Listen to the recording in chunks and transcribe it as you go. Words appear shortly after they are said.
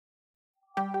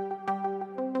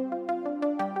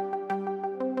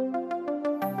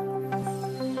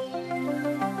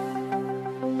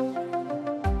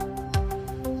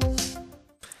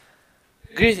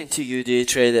Greeting to you, day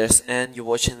traders, and you're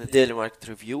watching the Daily Market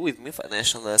Review with me,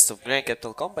 financial analyst of Grand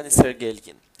Capital Company, Sergey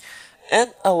Elgin.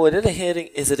 And our daily hearing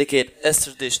is dedicated as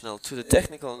traditional to the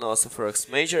technical analysis of Forex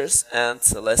majors, and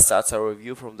let's start our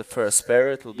review from the first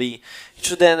pair. It will be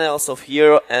intraday analysis of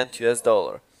Euro and US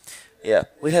dollar. Yeah,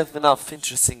 we have enough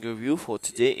interesting review for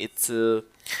today.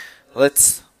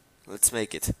 Let's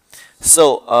make it.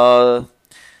 So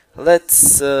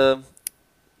let's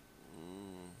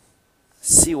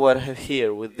see what I have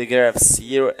here with the graphs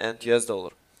Euro and US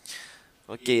dollar.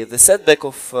 Okay, the setback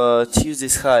of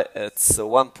Tuesday's high at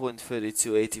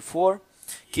 1.3284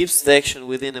 keeps the action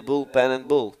within a bull pennant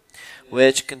bull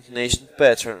wedge continuation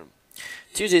pattern.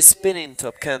 Tuesday's spinning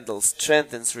top candle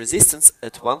strengthens resistance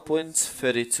at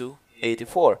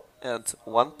 1.3284 and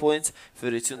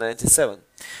 1.3297.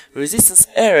 Resistance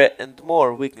area and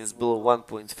more weakness below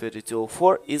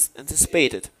 1.3204 is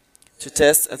anticipated to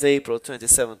test at the April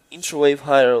 27 intra-wave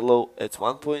higher low at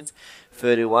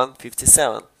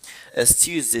 1.3157, as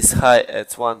Tuesday's high at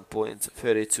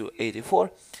 1.3284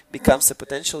 becomes a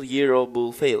potential Euro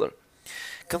bull failure.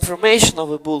 Confirmation of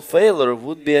a bull failure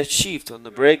would be achieved on a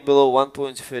break below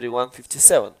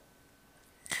 1.3157,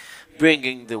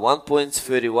 bringing the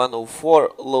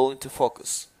 1.3104 low into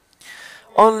focus.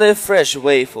 Only a fresh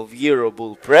wave of Euro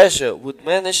bull pressure would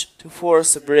manage to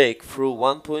force a break through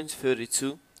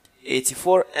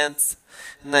 1.3284 and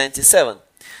 97,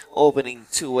 opening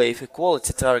two-wave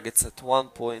equality targets at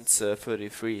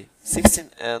 1.3316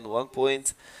 and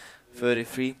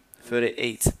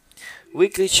 1.3338.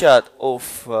 Weekly chart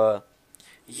of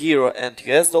Euro and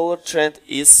US dollar trend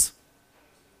is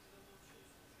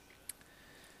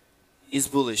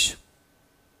bullish.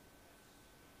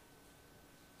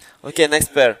 Okay,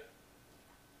 next pair.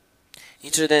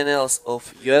 Intraday analysis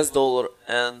of US dollar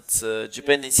and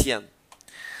Japanese yen.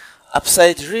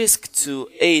 Upside risk to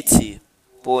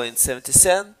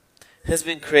 80.70 has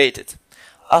been created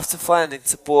after finding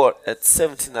support at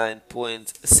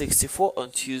 79.64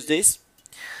 on Tuesdays.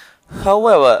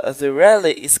 However, the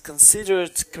rally is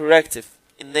considered corrective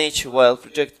in nature while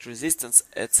projected resistance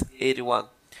at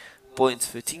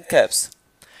 81.13 caps.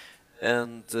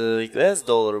 And US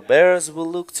dollar bears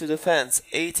will look to defend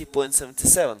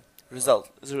 80.77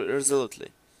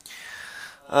 resolutely.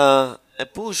 A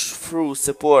push through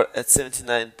support at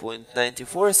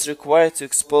 79.94 is required to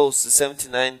expose the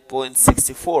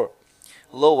 79.64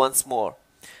 low once more,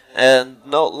 and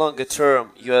no longer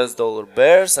term US dollar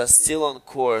bears are still on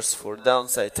course for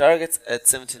downside targets at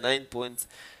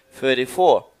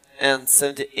 79.34 and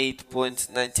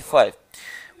 78.95.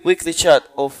 Weekly chart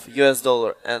of US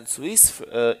dollar and Swiss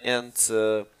and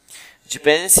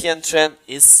Japanese yen trend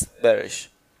is bearish.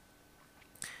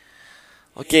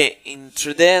 Okay,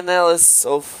 intraday analysis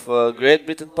of Great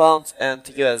Britain pound and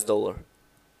US dollar.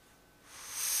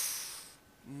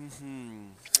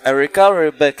 A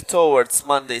recovery back towards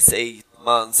Monday's 8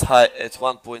 months high at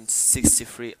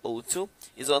 1.6302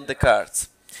 is on the cards.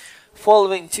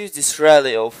 Following Tuesday's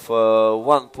rally of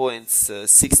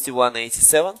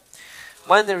 1.6187,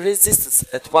 minor resistance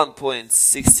at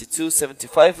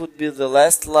 1.6275 would be the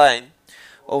last line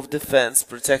of defense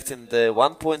protecting the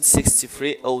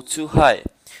 1.6302 high,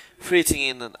 threatening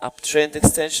in an uptrend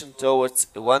extension towards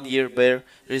a one-year bear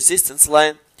resistance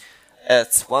line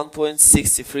at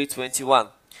 1.6321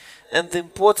 and the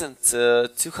important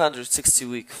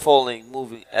 260-week falling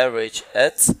moving average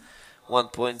at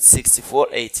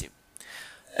 1.6480.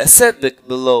 A setback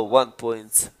below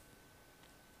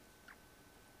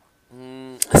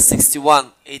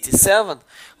 1.6187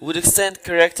 would extend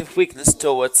corrective weakness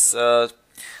towards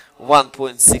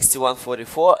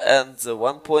 1.6144 and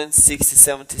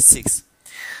 1.6076.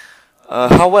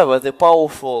 However, the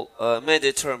powerful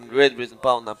medium-term Great Britain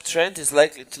pound uptrend is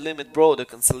likely to limit broader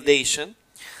consolidation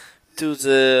to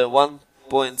the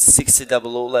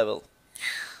 1.6000 level.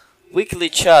 Weekly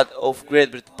chart of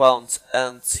Great Britain pound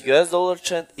and US dollar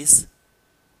trend is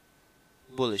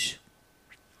bullish.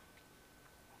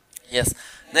 Yes,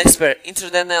 next pair,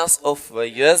 intraday analysis of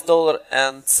US dollar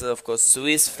and of course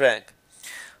Swiss franc.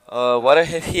 What I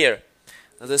have here,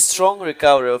 the strong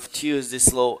recovery of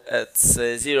Tuesday's low at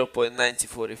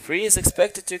 0.9043 is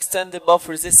expected to extend above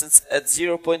resistance at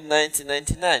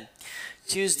 0.9099.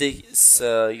 Tuesday's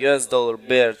US dollar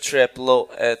bear trap low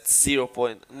at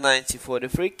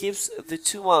 0.9043 keeps the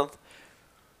 2-month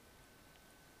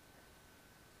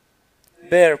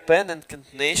bear pennant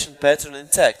continuation pattern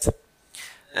intact,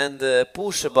 and the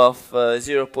push above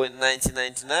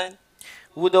 0.9099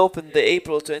 would open the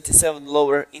April 27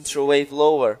 lower intra-wave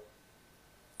lower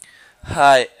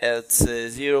high at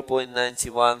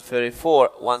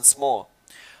 0.9134 once more,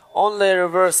 Only a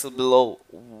reversal below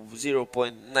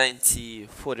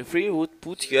 0.9043 would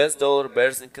put US dollar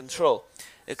bears in control,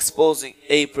 exposing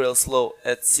April's low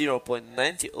at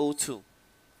 0.9002.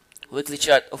 Weekly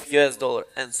chart of US dollar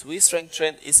and Swiss franc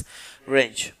trend is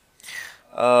range.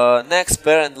 Next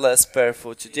pair and last pair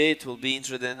for today, it will be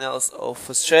intraday analysis of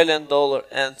Australian dollar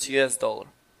and US dollar.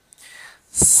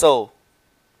 So,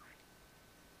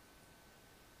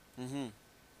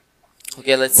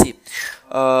 okay, let's see.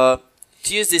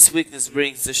 Tuesday's weakness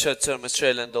brings the short-term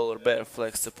Australian dollar bear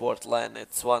flag support line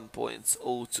at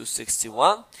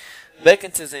 1.0261 back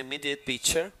into the immediate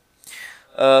picture.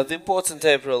 The important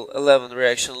April 11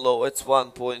 reaction low at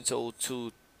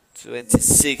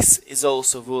 1.0226 is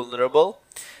also vulnerable,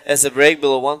 as a break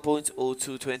below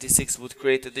 1.0226 would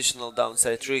create additional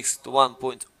downside risk to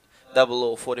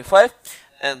 1.0045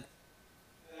 and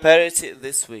parity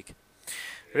this week.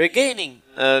 Regaining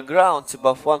ground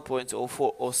above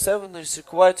 1.0407 is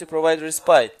required to provide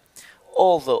respite,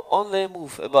 although only a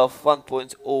move above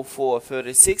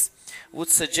 1.0436 would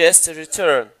suggest a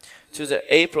return to the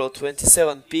April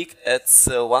 27 peak at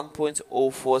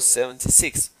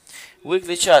 1.0476.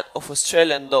 Weekly chart of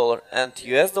Australian dollar and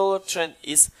US dollar trend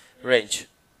is range.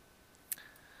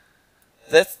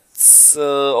 That's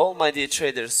all, my dear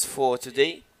traders, for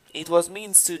today. It was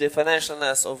means to the financial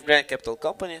analysis of Grand Capital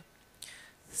Company,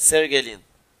 Sergey Lin.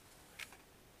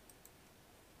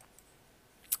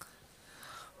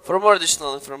 For more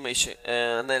additional information,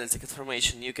 analytic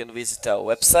information, you can visit our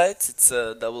website. It's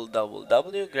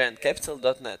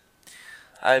www.grandcapital.net.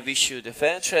 I wish you the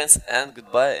fair chance and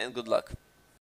goodbye and good luck.